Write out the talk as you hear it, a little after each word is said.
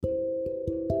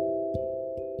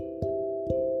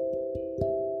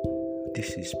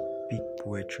This is Speak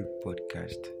Poetry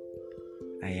Podcast.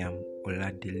 I am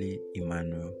Oladele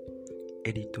Emmanuel,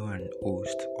 editor and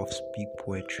host of Speak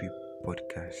Poetry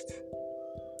Podcast.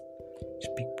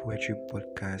 Speak Poetry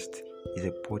Podcast is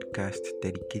a podcast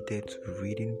dedicated to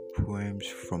reading poems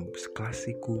from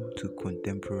classical to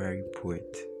contemporary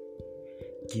poets,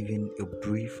 giving a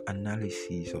brief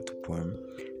analysis of the poem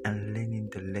and learning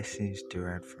the lessons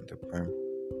derived from the poem.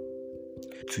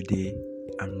 Today,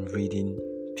 I'm reading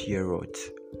Pierrot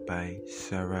by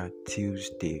Sara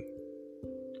Teasdale.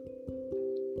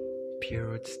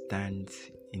 Pierrot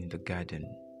stands in the garden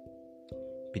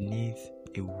beneath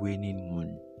a waning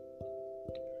moon,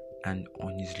 and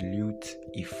on his lute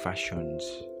he fashions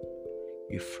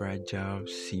a fragile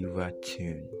silver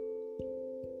tune.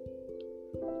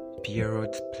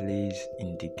 Pierrot plays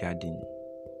in the garden.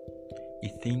 He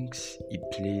thinks he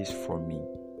plays for me,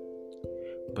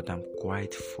 but I'm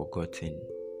quite forgotten.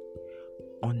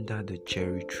 Under the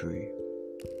cherry tree,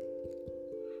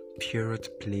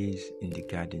 Pierrot plays in the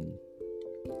garden,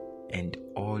 and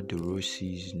all the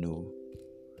roses know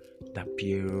that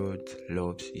Pierrot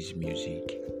loves his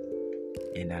music,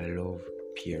 and I love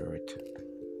Pierrot.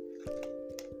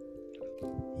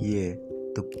 Here,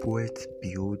 the poet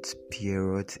beholds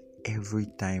Pierrot every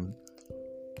time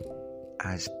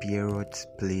as Pierrot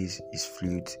plays his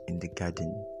flute in the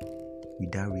garden,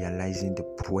 without realizing the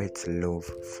poet's love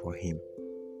for him.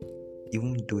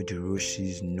 Even though the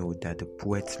roses know that the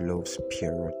poet loves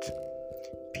Pierrot,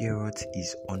 Pierrot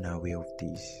is unaware of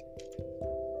this.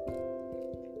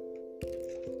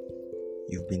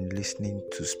 You've been listening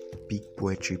to Speak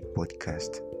Poetry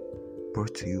Podcast,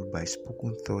 brought to you by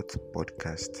Spoken Thought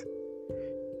Podcast.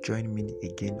 Join me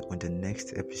again on the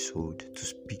next episode to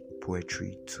speak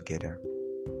poetry together.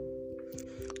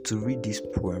 To read this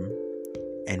poem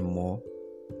and more,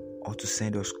 or to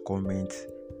send us comments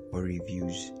or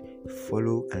reviews,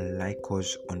 follow and like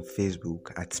us on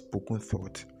Facebook at Spoken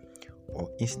Thought or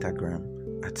Instagram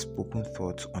at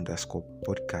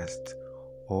SpokenThought_podcast,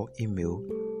 or email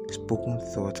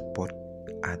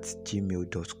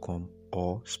spokenthoughtpod@gmail.com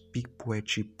or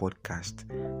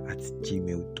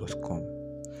speakpoetrypodcast@gmail.com.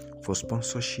 For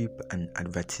sponsorship and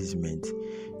advertisement,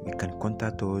 you can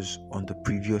contact us on the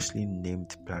previously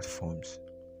named platforms.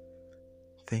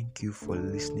 Thank you for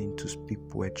listening to Speak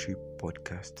Poetry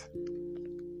Podcast.